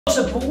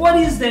But what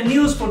is the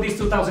news for this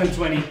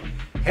 2020?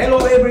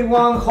 Hello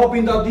everyone,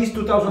 hoping that this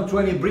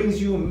 2020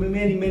 brings you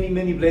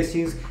many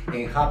blessings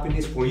and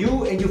happiness for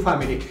you and your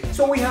family.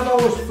 So we have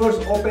our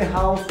first open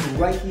house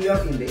right here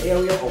in the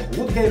area of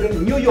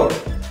Woodhaven, New York.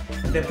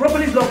 The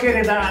property is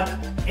located at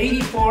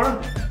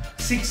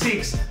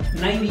 8466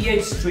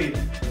 98th Street,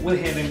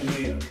 Woodhaven,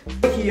 New York.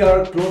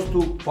 Here, close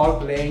to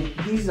Park Lane,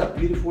 this is a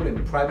beautiful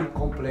and private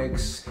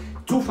complex,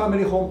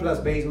 2-family home plus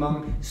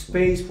basement,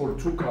 space for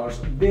 2 cars,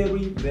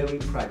 very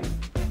private.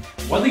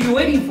 What are you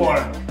waiting for?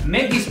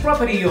 Make this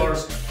property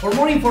yours. For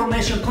more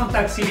information,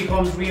 contact City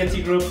Homes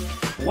Realty Group.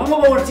 One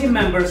of our team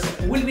members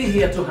will be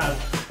here to help.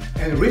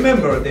 And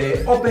remember,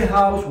 the open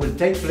house will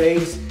take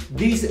place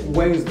this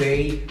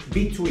Wednesday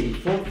between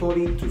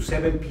 4:30 to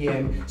 7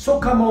 p.m. So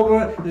come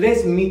over,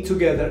 let's meet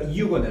together.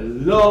 You're gonna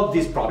love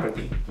this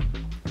property.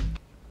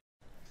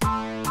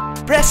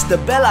 Press the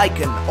bell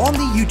icon on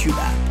the YouTube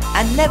app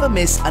and never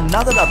miss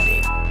another update.